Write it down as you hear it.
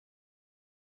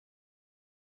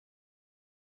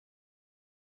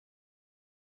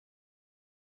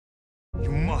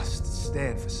You must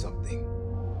stand for something.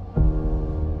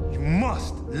 You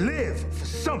must live for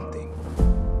something.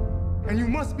 And you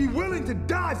must be willing to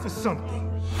die for something.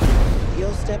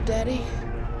 Your stepdaddy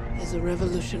is a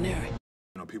revolutionary.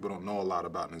 People don't know a lot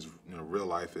about in his real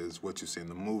life is what you see in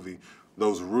the movie,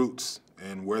 those roots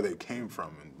and where they came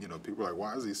from. And people are like,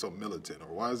 why is he so militant?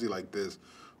 Or why is he like this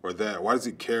or that? Why does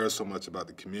he care so much about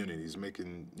the community? He's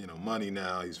making money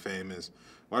now, he's famous.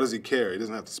 Why does he care? He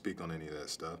doesn't have to speak on any of that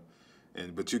stuff.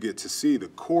 But you get to see the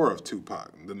core of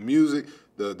Tupac. The music,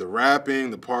 the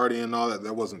rapping, the partying, all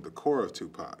that wasn't the core of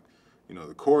Tupac.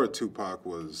 The core of Tupac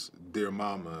was Dear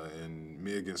Mama and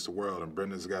Me Against the World and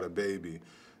Brenda's Got a Baby.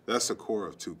 That's the core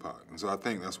of Tupac. And so I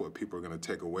think that's what people are going to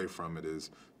take away from it is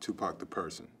Tupac the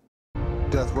person.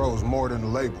 Death Row is more than a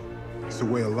label. It's a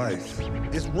way of life.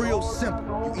 It's real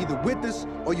simple. You either with us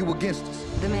or you against us.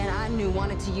 The man I knew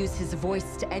wanted to use his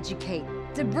voice to educate,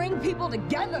 to bring people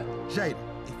together. Jada,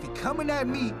 if he coming at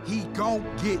me, he gon'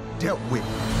 get dealt with.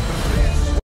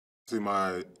 See,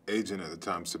 my agent at the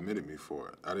time submitted me for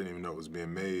it. I didn't even know it was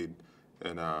being made.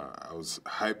 And I was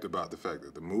hyped about the fact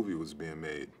that the movie was being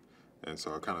made. And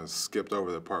so I kind of skipped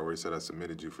over the part where he said, I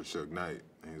submitted you for Suge Knight.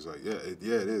 And he was like, yeah, it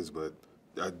is, but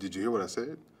did you hear what I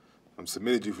said? I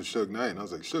submitted you for Suge Knight. And I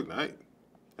was like, Suge Knight?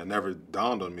 It never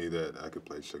dawned on me that I could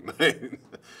play Suge Knight.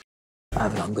 I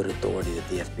have it on good authority that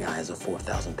the FBI has a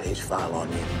 4,000-page file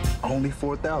on me. Only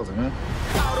 4,000, huh?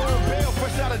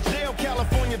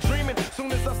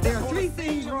 There are three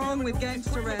things wrong with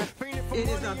gangster rap. It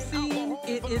is obscene,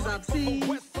 it is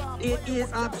obscene, it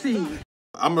is obscene.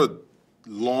 I'm a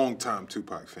long-time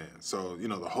Tupac fan. So, the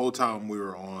whole time we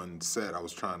were on set, I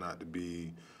was trying not to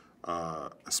be a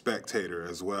spectator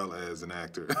as well as an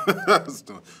actor. I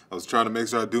was trying to make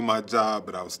sure I do my job,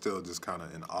 but I was still just kind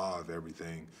of in awe of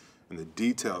everything and the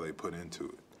detail they put into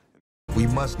it. We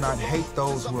must not hate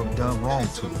those who have done wrong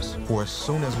to us, for as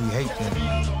soon as we hate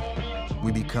them,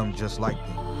 we become just like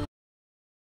them.